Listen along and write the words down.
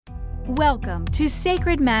Welcome to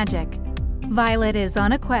Sacred Magic. Violet is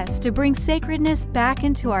on a quest to bring sacredness back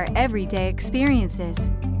into our everyday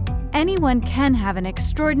experiences. Anyone can have an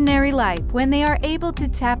extraordinary life when they are able to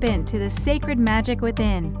tap into the sacred magic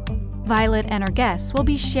within. Violet and her guests will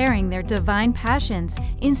be sharing their divine passions,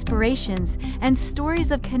 inspirations, and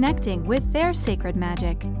stories of connecting with their sacred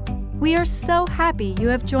magic. We are so happy you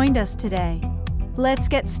have joined us today. Let's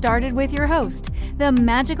get started with your host, the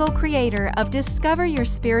magical creator of Discover Your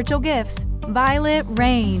Spiritual Gifts, Violet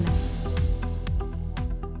Rain.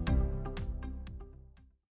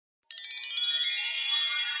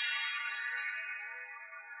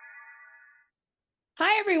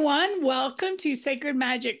 Hi, everyone. Welcome to Sacred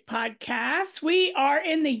Magic Podcast. We are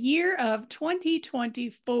in the year of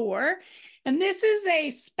 2024, and this is a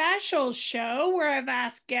special show where I've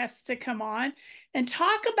asked guests to come on and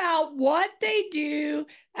talk about what they do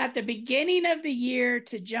at the beginning of the year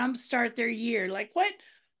to jumpstart their year. Like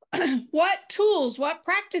what tools, what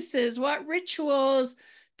practices, what rituals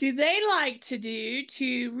do they like to do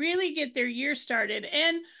to really get their year started?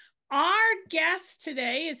 And our guest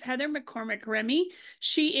today is Heather McCormick Rimey.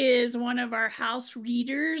 She is one of our house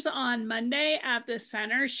readers on Monday at the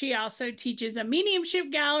center. She also teaches a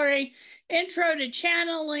mediumship gallery, intro to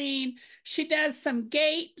channeling. She does some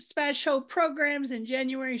gate special programs. In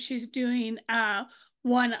January, she's doing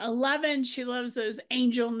 111. She loves those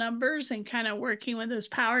angel numbers and kind of working with those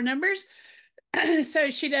power numbers. So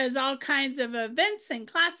she does all kinds of events and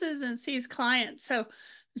classes and sees clients.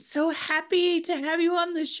 So happy to have you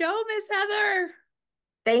on the show, Miss Heather.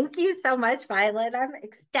 Thank you so much, Violet. I'm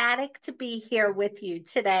ecstatic to be here with you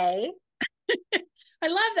today. I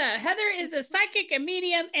love that. Heather is a psychic, a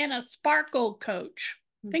medium, and a sparkle coach.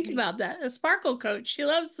 Think about that. A sparkle coach. She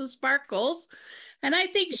loves the sparkles. And I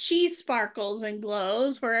think she sparkles and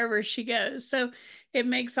glows wherever she goes. So it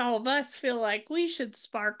makes all of us feel like we should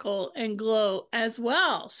sparkle and glow as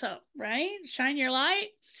well. So, right? Shine your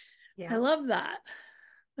light. Yeah. I love that.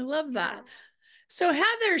 I love that. Yeah. So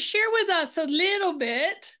Heather, share with us a little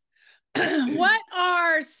bit. What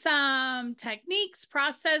are some techniques,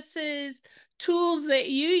 processes, tools that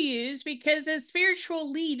you use? Because as spiritual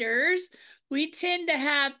leaders, we tend to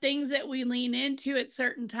have things that we lean into at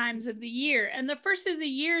certain times of the year. And the first of the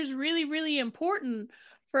year is really, really important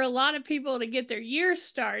for a lot of people to get their year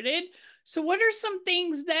started. So what are some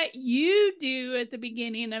things that you do at the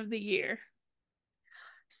beginning of the year?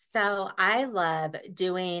 So I love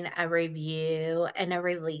doing a review and a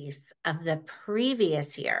release of the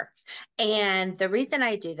previous year. And the reason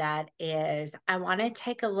I do that is I want to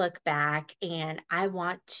take a look back and I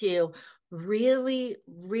want to really,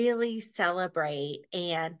 really celebrate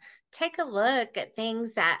and take a look at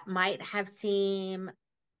things that they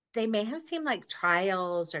may have seemed like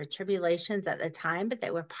trials or tribulations at the time, but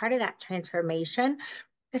they were part of that transformation.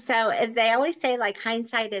 So they always say like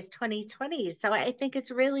hindsight is 2020. So I think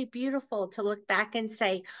it's really beautiful to look back and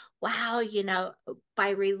say, wow,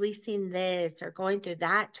 by releasing this or going through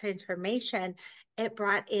that transformation, it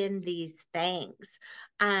brought in these things.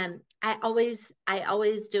 I always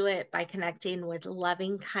do it by connecting with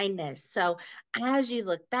loving kindness. So as you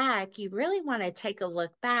look back, you really want to take a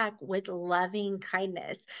look back with loving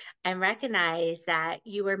kindness and recognize that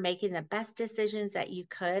you were making the best decisions that you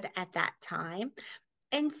could at that time.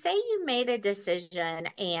 And say you made a decision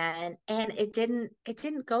and it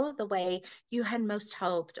didn't go the way you had most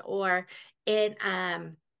hoped, or it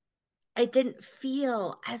didn't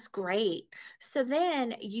feel as great. So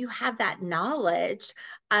then you have that knowledge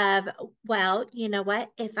of, well, you know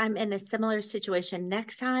what? If I'm in a similar situation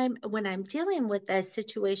next time, when I'm dealing with a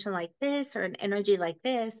situation like this or an energy like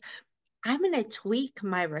this, I'm going to tweak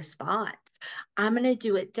my response. I'm going to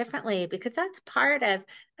do it differently because that's part of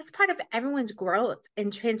everyone's growth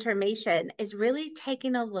and transformation is really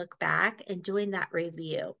taking a look back and doing that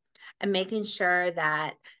review and making sure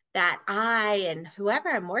that I and whoever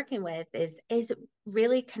I'm working with is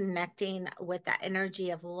really connecting with that energy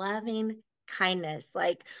of loving kindness.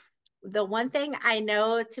 Like, the one thing I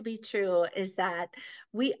know to be true is that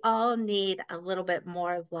we all need a little bit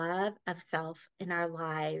more love of self in our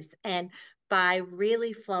lives. And by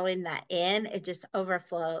really flowing that in, it just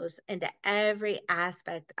overflows into every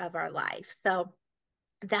aspect of our life. So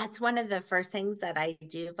that's one of the first things that I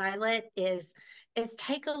do, Violet, is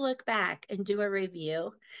take a look back and do a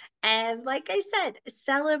review. And like I said,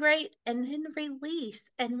 celebrate and then release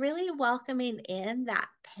and really welcoming in that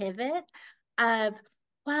pivot of,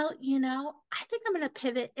 well, I think I'm going to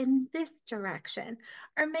pivot in this direction.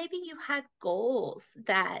 Or maybe you had goals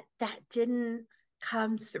that didn't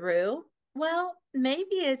come through. Well,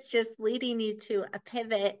 maybe it's just leading you to a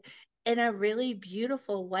pivot in a really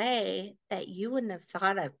beautiful way that you wouldn't have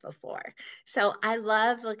thought of before. So I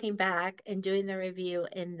love looking back and doing the review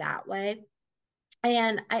in that way.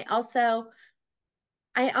 And I also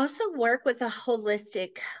work with a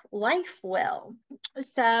holistic life will.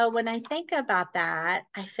 So when I think about that,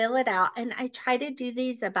 I fill it out and I try to do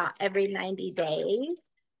these about every 90 days.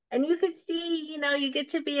 And you can see, you get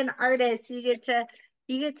to be an artist. You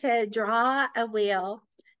get to draw a wheel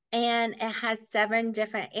and it has 7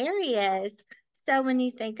 different areas. So when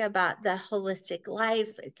you think about the holistic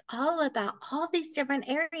life, it's all about all these different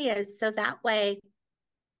areas. So that way,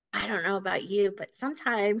 I don't know about you, but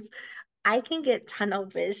sometimes I can get tunnel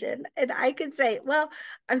vision and I can say, well,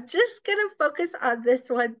 I'm just going to focus on this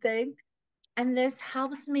one thing. And this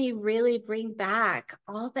helps me really bring back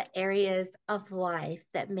all the areas of life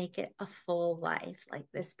that make it a full life, like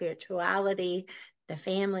the spirituality, the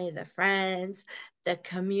family, the friends, the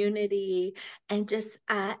community, and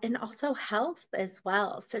and also health as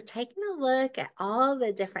well. So taking a look at all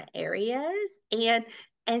the different areas and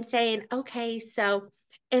saying, okay, so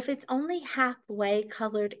if it's only halfway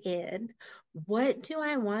colored in, what do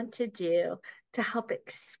I want to do to help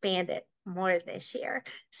expand it more this year?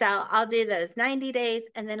 So I'll do those 90 days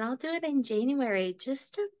and then I'll do it in January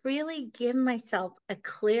just to really give myself a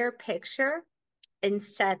clear picture and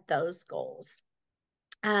set those goals.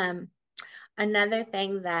 Um, Another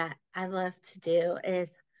thing that I love to do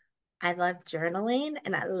is I love journaling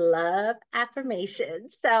and I love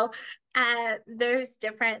affirmations. So there's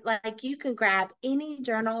different, like you can grab any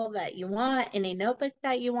journal that you want, any notebook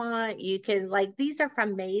that you want. You can, like, these are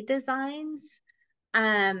from May Designs.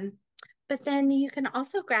 Um, but then you can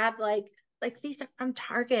also grab like these are from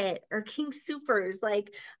Target or King Supers.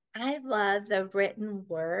 Like I love the written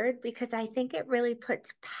word because I think it really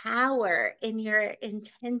puts power in your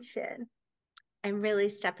intention and really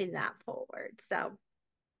stepping that forward. So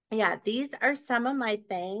yeah, these are some of my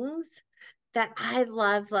things that I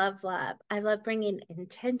love, love, love. I love bringing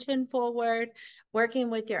intention forward, working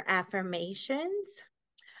with your affirmations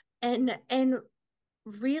and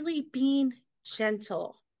really being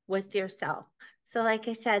gentle with yourself. So, like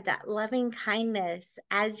I said, that loving kindness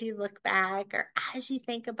as you look back or as you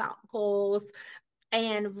think about goals,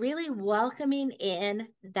 and really welcoming in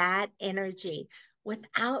that energy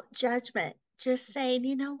without judgment. Just saying,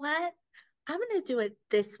 you know what? I'm going to do it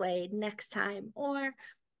this way next time. Or,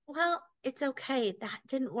 well, it's okay. That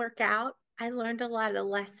didn't work out. I learned a lot of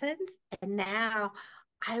lessons and now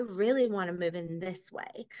I really want to move in this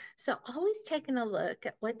way. So, always taking a look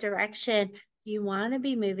at what direction you want to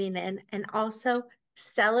be moving in and also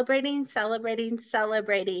celebrating, celebrating,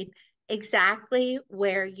 celebrating exactly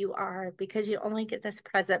where you are because you only get this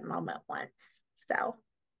present moment once. So, I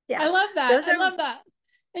yeah, love that. those I are, love that.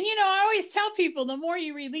 And I always tell people the more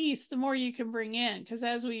you release, the more you can bring in. Because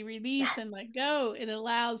as we release yes. and let go, it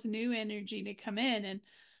allows new energy to come in. And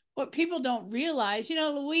what people don't realize,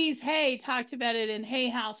 Louise Hay talked about it in Hay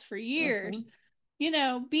House for years,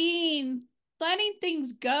 Mm-hmm, being letting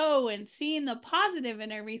things go and seeing the positive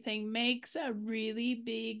in everything makes a really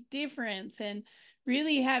big difference, and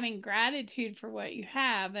really having gratitude for what you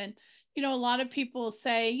have. And a lot of people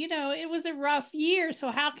say, it was a rough year,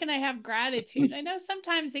 so how can I have gratitude? I know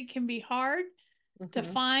sometimes it can be hard to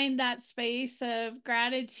mm-hmm, find that space of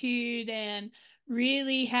gratitude and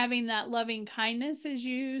really having that loving kindness, as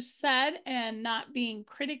you said, and not being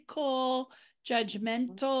critical,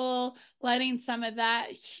 judgmental, letting some of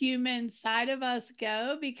that human side of us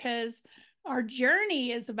go, because our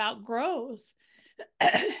journey is about growth.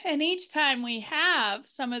 And each time we have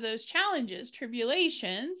some of those challenges,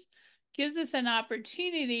 tribulations, gives us an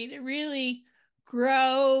opportunity to really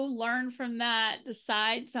grow, learn from that,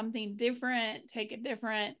 decide something different, take a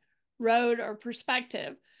different road or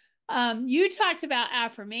perspective. You talked about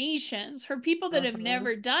affirmations. For people that have mm-hmm,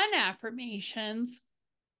 never done affirmations,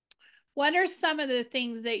 what are some of the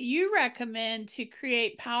things that you recommend to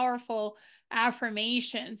create powerful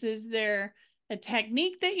affirmations? Is there a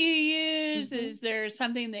technique that you use? mm-hmm, Is there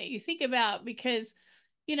something that you think about? Because,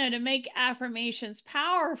 to make affirmations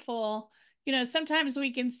powerful, sometimes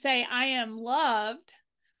we can say, I am loved,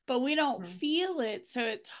 but we don't mm-hmm. feel it. So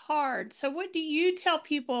it's hard. So, what do you tell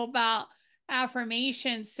people about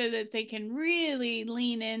affirmations so that they can really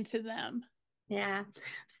lean into them? Yeah.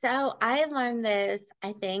 So I learned this,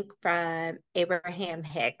 I think, from Abraham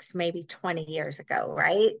Hicks maybe 20 years ago,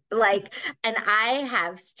 right? Like, and I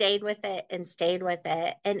have stayed with it and stayed with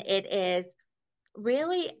it. And it is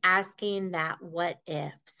really asking that what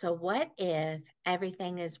if. So what if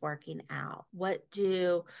everything is working out? What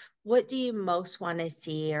do you most want to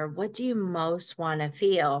see, or what do you most want to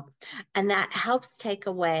feel? And that helps take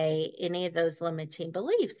away any of those limiting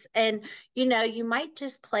beliefs. And you might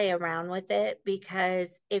just play around with it,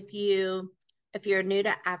 because if you're new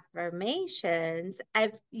to affirmations,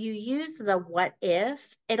 if you use the what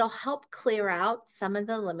if, it'll help clear out some of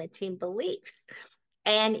the limiting beliefs.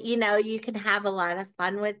 And you can have a lot of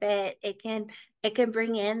fun with it. It can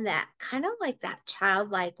bring in that kind of like that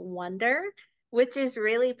childlike wonder, which is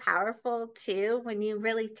really powerful too when you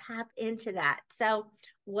really tap into that. So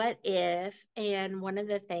what if, and one of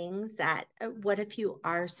the things that what if you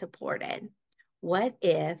are supported? What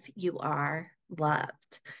if you are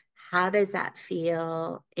loved? How does that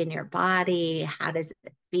feel in your body? How does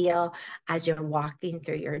it feel as you're walking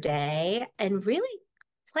through your day? And really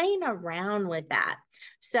playing around with that.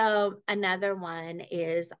 So another one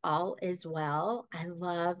is all is well. I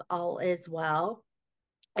love all is well.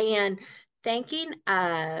 And thinking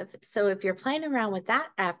of, so if you're playing around with that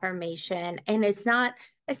affirmation and it's not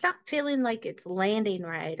feeling like it's landing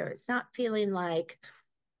right, or it's not feeling like,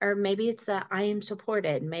 or maybe it's that I am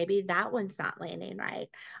supported. Maybe that one's not landing right.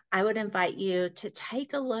 I would invite you to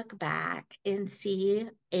take a look back and see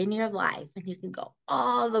in your life, and you can go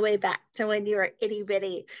all the way back to when you were itty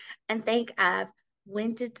bitty and think of,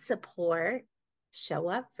 when did support show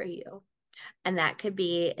up for you? And that could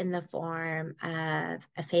be in the form of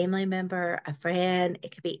a family member, a friend.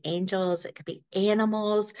 It could be angels. It could be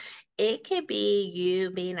animals. It could be you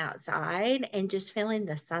being outside and just feeling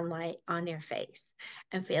the sunlight on your face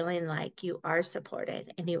and feeling like you are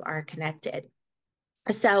supported and you are connected.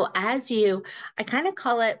 So I kind of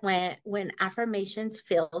call it when affirmations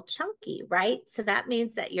feel chunky, right? So that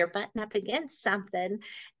means that you're butting up against something,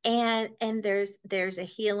 and there's a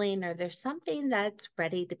healing, or there's something that's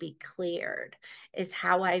ready to be cleared, is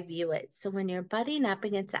how I view it. So when you're butting up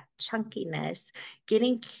against that chunkiness,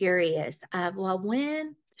 getting curious of, well,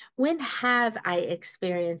 when have I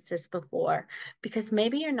experienced this before? Because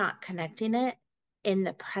maybe you're not connecting it in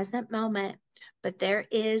the present moment, but there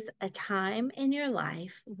is a time in your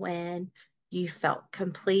life when you felt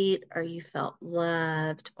complete, or you felt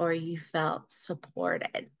loved, or you felt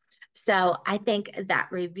supported. So I think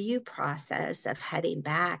that review process of heading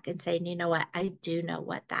back and saying, you know what, I do know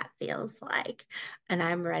what that feels like, and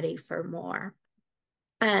I'm ready for more.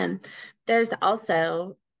 Um, there's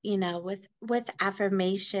also, with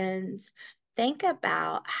affirmations, think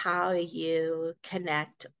about how you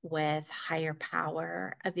connect with higher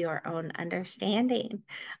power of your own understanding.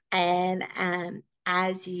 And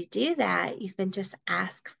as you do that, you can just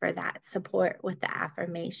ask for that support with the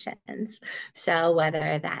affirmations. So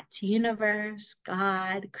whether that's universe,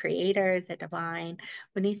 God, creator, the divine,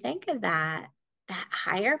 when you think of that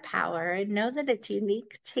higher power, and know that it's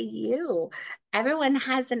unique to you. Everyone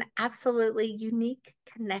has an absolutely unique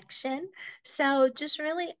connection. So just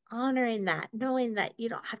really honoring that, knowing that you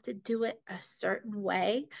don't have to do it a certain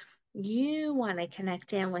way. You want to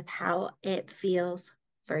connect in with how it feels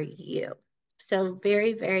for you. So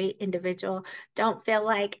very, very individual. Don't feel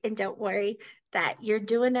like, and don't worry that you're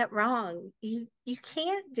doing it wrong. You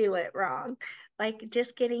can't do it wrong. Like,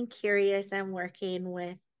 just getting curious and working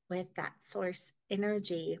with that source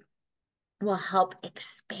energy will help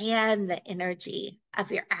expand the energy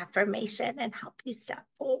of your affirmation and help you step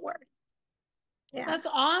forward. Yeah. That's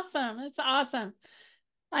awesome. That's awesome.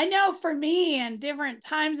 I know for me, and different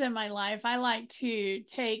times in my life, I like to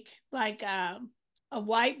take like a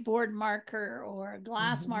whiteboard marker or a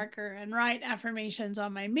glass Mhm. marker and write affirmations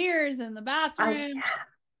on my mirrors in the Oh, bathroom yeah.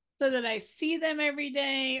 so that I see them every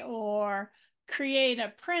day, or create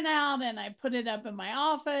a printout and I put it up in my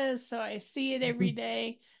office so I see it every Mhm.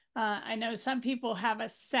 day. I know some people have a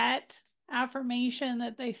set affirmation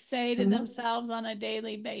that they say to Mhm. themselves on a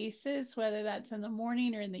daily basis, whether that's in the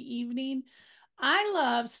morning or in the evening. I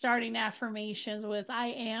love starting affirmations with I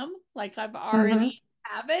am, like I've Mhm. already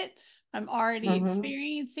have it. I'm already Mhm.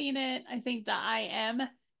 experiencing it. I think the I am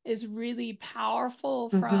is really powerful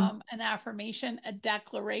Mhm. from an affirmation, a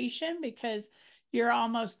declaration, because you're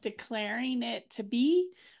almost declaring it to be,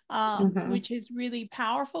 Mhm. which is really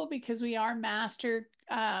powerful because we are master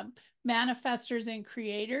manifestors and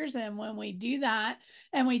creators. And when we do that,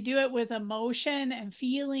 and we do it with emotion and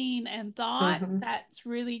feeling and thought Mhm. that's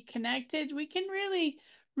really connected, we can really,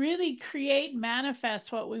 really create,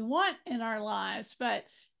 manifest what we want in our lives. But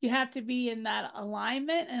you have to be in that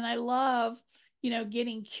alignment. And I love,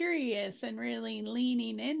 getting curious and really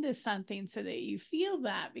leaning into something so that you feel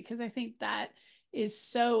that, because I think that is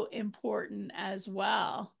so important as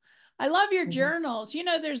well. I love your Mhm. journals.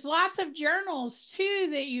 There's lots of journals too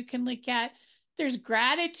that you can look at. There's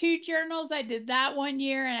gratitude journals. I did that one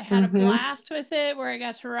year and I had a Mhm. blast with it where I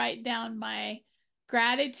got to write down my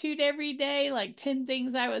gratitude every day, like 10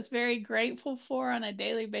 things I was very grateful for on a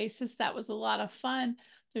daily basis. That was a lot of fun.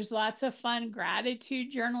 There's lots of fun gratitude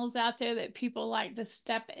journals out there that people like to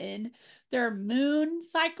step in. There are moon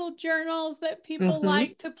cycle journals that people Mhm.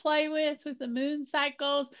 like to play with the moon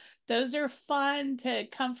cycles. Those are fun to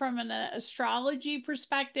come from an astrology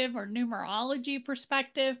perspective or numerology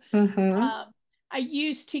perspective. Mhm. Um, I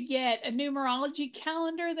used to get a numerology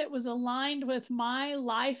calendar that was aligned with my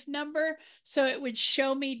life number. So it would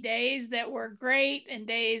show me days that were great and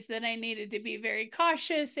days that I needed to be very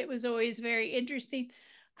cautious. It was always very interesting.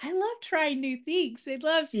 I love trying new things. I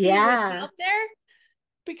love seeing what's Yeah. out there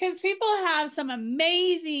because people have some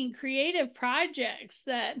amazing creative projects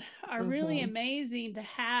that are really Mhm. amazing to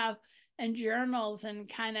have and journals and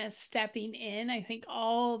kind of stepping in. I think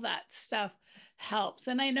all that stuff helps.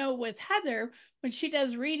 And I know with Heather, when she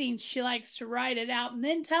does readings, she likes to write it out and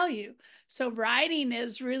then tell you. So writing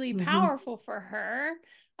is really Mhm. powerful for her.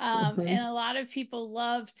 And Mhm. a lot of people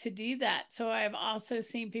love to do that. So I've also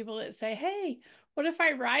seen people that say, hey, what if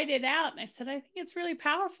I write it out? And I said, I think it's really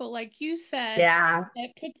powerful. Like you said, Yeah.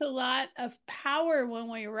 it puts a lot of power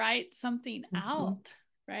when we write something Mhm. out,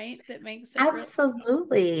 right? That makes it real.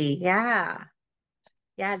 Absolutely. Yeah.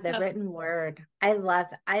 Yeah, the So written word. I love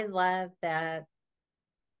the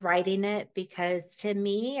writing it because to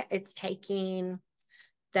me it's taking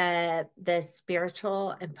the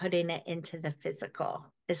spiritual and putting it into the physical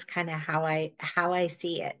is kind of how I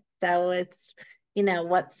see it. So it's,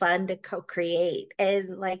 what fun to co-create.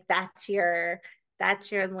 And like that's your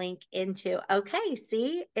link into, okay,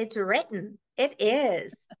 see, it's written. It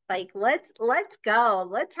is. Like let's go.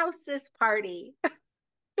 Let's host this party.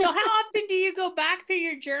 so how often do you go back to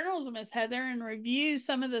your journals, Miss Heather, and review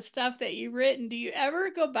some of the stuff that you've written? Do you ever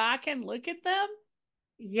go back and look at them?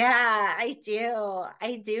 Yeah, I do.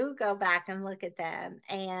 I do go back and look at them.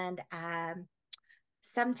 And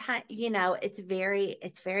sometimes, it's very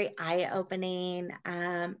eye-opening.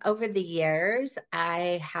 Over the years,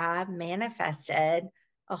 I have manifested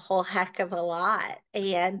a whole heck of a lot.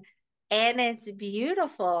 And it's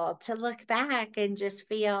beautiful to look back and just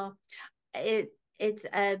feel it's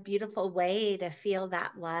a beautiful way to feel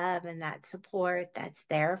that love and that support that's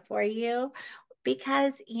there for you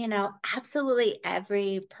because absolutely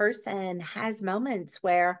every person has moments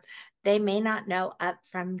where they may not know up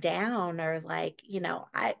from down or like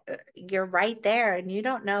I you're right there and you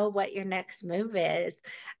don't know what your next move is.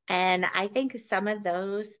 And I think some of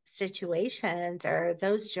those situations or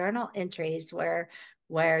those journal entries where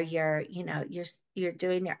you're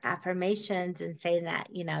doing your affirmations and saying that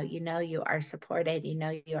you are supported,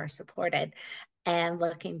 you are supported, and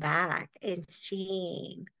looking back and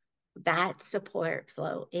seeing that support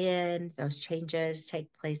flow in, those changes take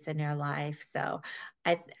place in your life. So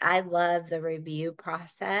I love the review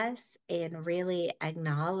process and really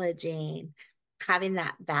acknowledging having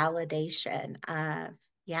that validation of,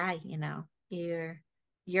 yeah,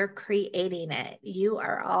 you're creating it. You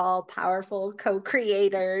are all powerful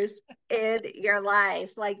co-creators in your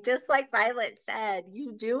life. Like just like Violet said,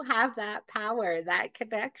 you do have that power, that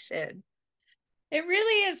connection. It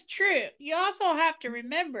really is true. You also have to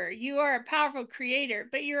remember you are a powerful creator,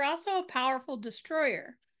 but you're also a powerful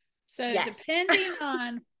destroyer. So, Yes. depending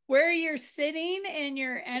on where you're sitting in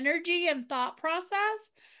your energy and thought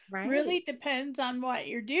process, really Right. depends on what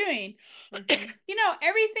you're doing. Mhm.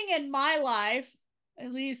 Everything in my life,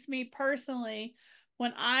 at least me personally,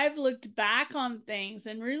 when I've looked back on things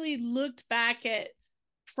and really looked back at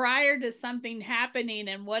prior to something happening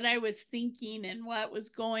and what I was thinking and what was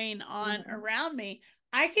going on Mhm. around me,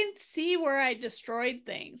 I can see where I destroyed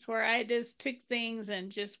things, where I just took things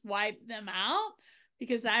and just wiped them out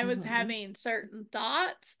because I was Mhm. having certain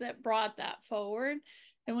thoughts that brought that forward.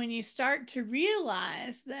 And when you start to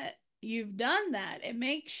realize that you've done that, it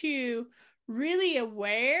makes you really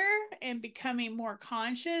aware and becoming more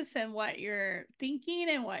conscious in what you're thinking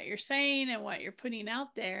and what you're saying and what you're putting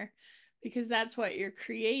out there because that's what you're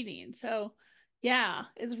creating. So, yeah,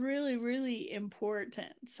 it's really, really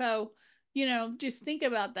important. So, just think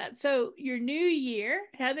about that. So, your new year,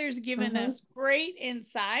 Heather's given Mhm. us great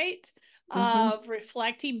insight Mhm. of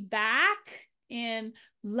reflecting back in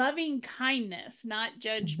loving kindness, not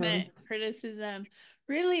judgment, Mhm. criticism,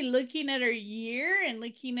 really looking at our year and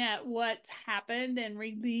looking at what's happened and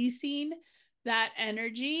releasing that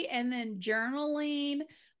energy and then journaling,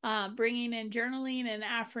 bringing in journaling and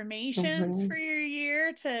affirmations for Mhm. your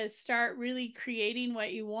year to start really creating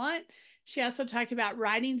what you want. She also talked about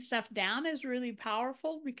writing stuff down is really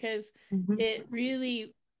powerful because it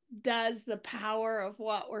really does the power of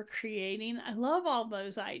what we're creating. I love all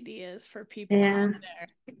those ideas for people out there.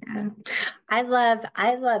 Yeah. I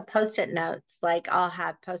love post-it notes. Like I'll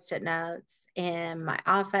have post-it notes in my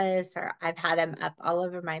office, or I've had them up all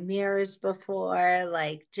over my mirrors before,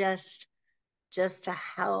 like just to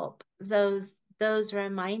help those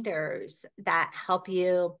reminders that help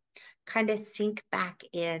you kind of sink back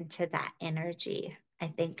into that energy. I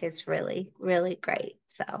think is really, really great.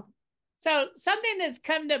 So something that's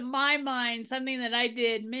come to my mind, something that I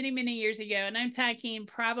did many, many years ago, and I'm talking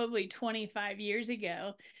probably 25 years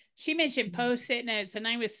ago. She mentioned post-it notes, and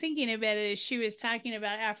I was thinking about it as she was talking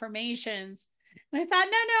about affirmations. And I thought,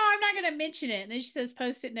 no, I'm not going to mention it. And then she says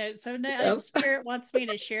post-it notes. So no, Spirit wants me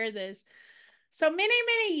to share this. So many,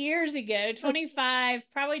 many years ago, 25,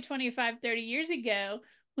 probably 25, 30 years ago,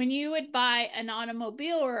 when you would buy an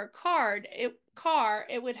automobile or a car,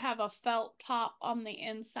 it would have a felt top on the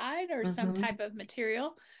inside or some type of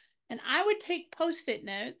material. And I would take post-it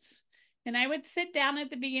notes and I would sit down at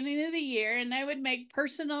the beginning of the year and I would make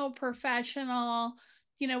personal, professional,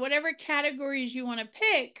 whatever categories you want to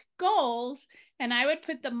pick, goals. And I would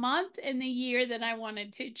put the month and the year that I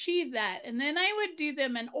wanted to achieve that. And then I would do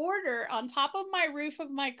them in order on top of my roof of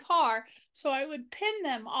my car. So I would pin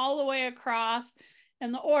them all the way across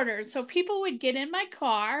in the order. So people would get in my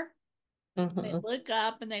car, they'd look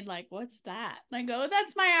up and they'd like, what's that? And I go,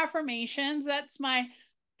 that's my affirmations. That's my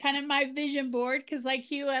kind of my vision board. Cause like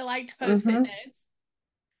you, I liked post-it notes.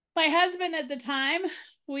 My husband at the time,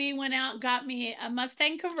 we went out and got me a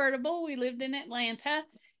Mustang convertible. We lived in Atlanta.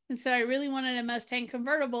 And so I really wanted a Mustang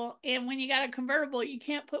convertible. And when you got a convertible, you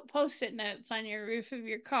can't put post-it notes on your roof of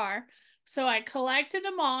your car. So I collected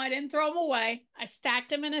them all. I didn't throw them away. I stacked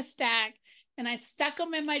them in a stack and I stuck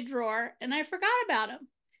them in my drawer and I forgot about them.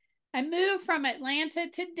 I moved from Atlanta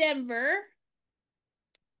to Denver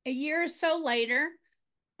a year or so later.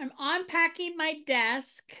 I'm unpacking my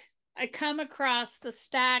desk. I come across the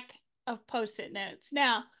stack of post-it notes.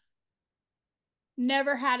 Now,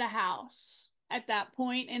 never had a house at that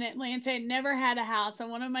point in Atlanta. Never had a house.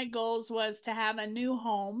 And one of my goals was to have a new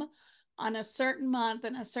home on a certain month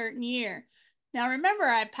and a certain year. Now, remember,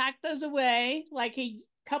 I packed those away like a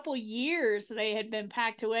couple years. They had been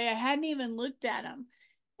packed away. I hadn't even looked at them.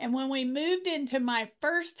 And when we moved into my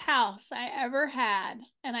first house I ever had,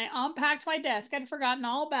 and I unpacked my desk, I'd forgotten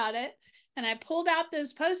all about it. And I pulled out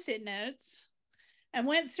those post-it notes and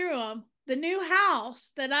went through them. The new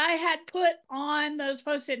house that I had put on those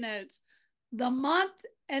post-it notes, the month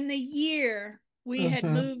and the year we had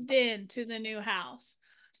moved into the new house.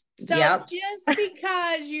 So just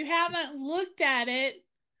because you haven't looked at it,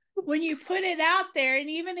 when you put it out there, and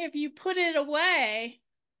even if you put it away,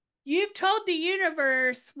 you've told the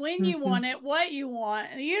universe when you want it, what you want.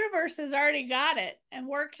 And the universe has already got it and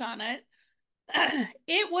worked on it.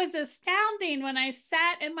 It was astounding when I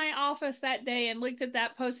sat in my office that day and looked at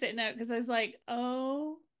that post-it note because I was like,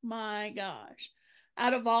 oh my gosh.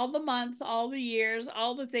 Out of all the months, all the years,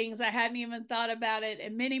 all the things, I hadn't even thought about it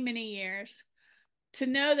in many, many years. To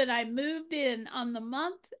know that I moved in on the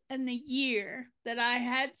month and the year that I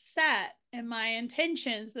had set in my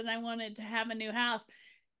intentions that I wanted to have a new house.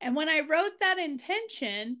 And when I wrote that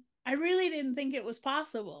intention, I really didn't think it was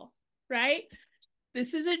possible, right?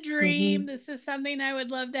 This is a dream. This is something I would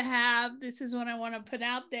love to have. This is what I want to put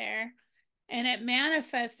out there. And it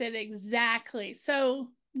manifested exactly. So,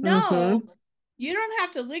 no, you don't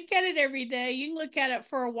have to look at it every day. You can look at it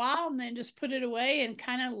for a while and then just put it away and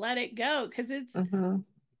kind of let it go because it's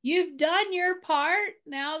you've done your part.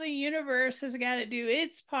 Now the universe has got to do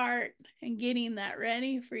its part in getting that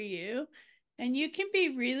ready for you. And you can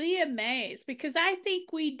be really amazed because I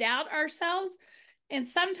think we doubt ourselves. And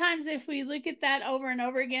sometimes if we look at that over and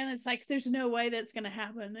over again, it's like, there's no way that's going to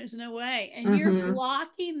happen. There's no way. And you're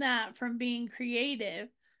blocking that from being creative.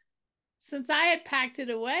 Since I had packed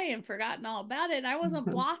it away and forgotten all about it, I wasn't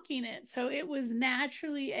blocking it. So it was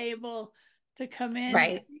naturally able to come in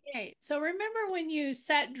and create. So remember when you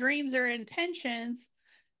set dreams or intentions,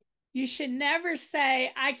 you should never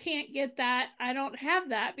say, I can't get that. I don't have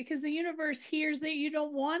that because the universe hears that you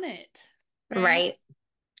don't want it. Right.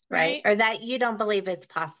 Or that you don't believe it's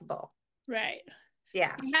possible. Right.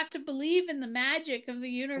 Yeah. You have to believe in the magic of the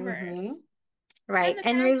universe. Right.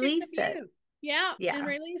 And release it. Yeah. And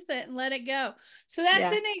release it and let it go. So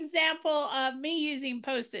that's an example of me using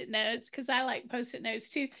post-it notes because I like post-it notes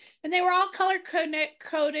too. And they were all color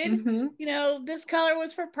coded. This color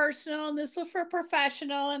was for personal and this was for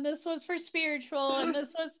professional and this was for spiritual and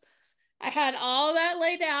this was, I had all that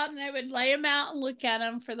laid out, and I would lay them out and look at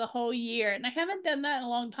them for the whole year. And I haven't done that in a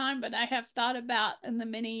long time, but I have thought about in the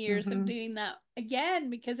many years of doing that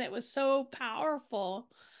again, because it was so powerful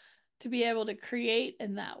to be able to create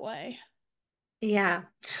in that way. Yeah.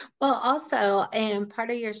 Well, also, and part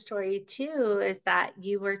of your story too is that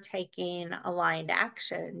you were taking aligned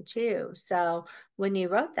action too. So when you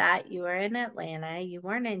wrote that, you were in Atlanta, you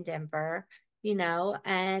weren't in Denver,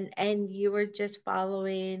 and you were just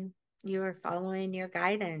following your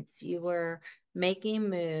guidance. You were making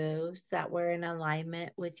moves that were in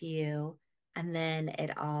alignment with you, and then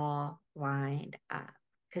it all lined up.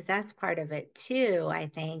 Because that's part of it too, I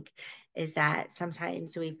think, is that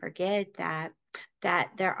sometimes we forget that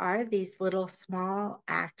there are these little small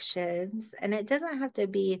actions, and it doesn't have to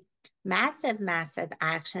be massive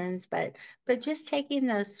actions, but just taking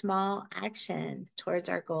those small actions towards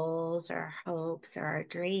our goals or our hopes or our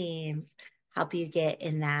dreams help you get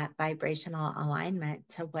in that vibrational alignment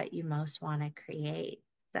to what you most want to create.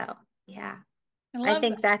 So yeah, I love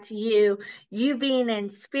think that's you being in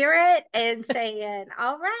spirit and saying,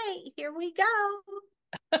 all right, here we go.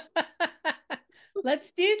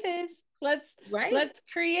 Let's do this. Right. Let's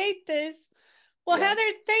create this. Well, Yeah.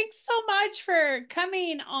 Heather, thanks so much for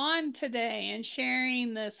coming on today and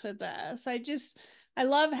sharing this with us. I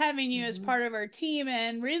love having you as part of our team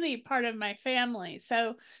and really part of my family.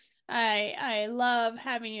 So I love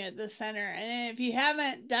having you at the center. And if you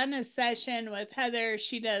haven't done a session with Heather,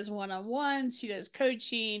 she does one-on-ones, she does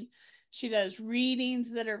coaching, she does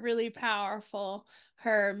readings that are really powerful.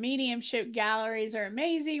 Her mediumship galleries are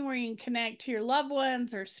amazing, where you can connect to your loved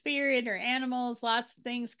ones or spirit or animals. Lots of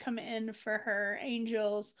things come in for her,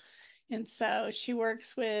 angels. And so she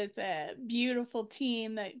works with a beautiful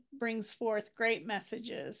team that brings forth great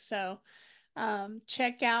messages. So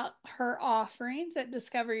check out her offerings at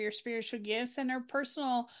Discover Your Spiritual Gifts, and her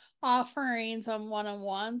personal offerings on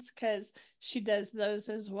one-on-ones, because she does those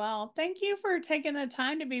as well. Thank you for taking the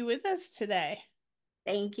time to be with us today.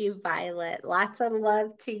 Thank you, Violet. Lots of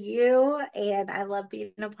love to you. And I love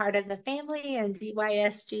being a part of the family and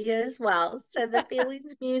DYSG as well. So the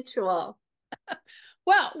feeling's mutual.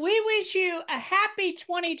 Well, we wish you a happy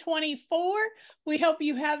 2024. We hope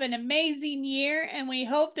you have an amazing year, and we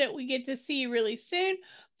hope that we get to see you really soon.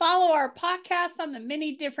 Follow our podcast on the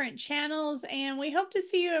many different channels, and we hope to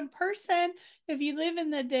see you in person if you live in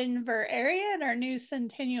the Denver area at our new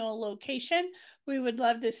Centennial location. We would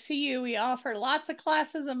love to see you. We offer lots of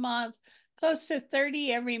classes a month, close to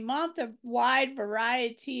 30 every month, a wide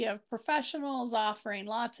variety of professionals offering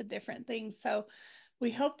lots of different things. So we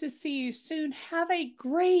hope to see you soon. Have a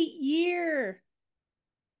great year.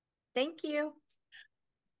 Thank you.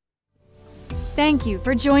 Thank you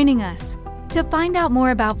for joining us. To find out more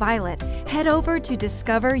about Violet, head over to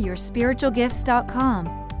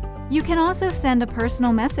discoveryourspiritualgifts.com. You can also send a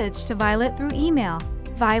personal message to Violet through email,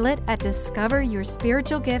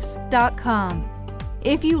 violet@discoveryourspiritualgifts.com.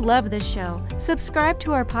 If you love this show, subscribe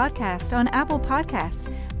to our podcast on Apple Podcasts,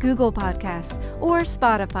 Google Podcasts, or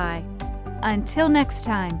Spotify. Until next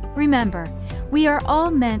time, remember, we are all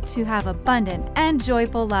meant to have abundant and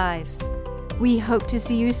joyful lives. We hope to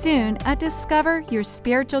see you soon at Discover Your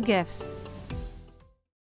Spiritual Gifts.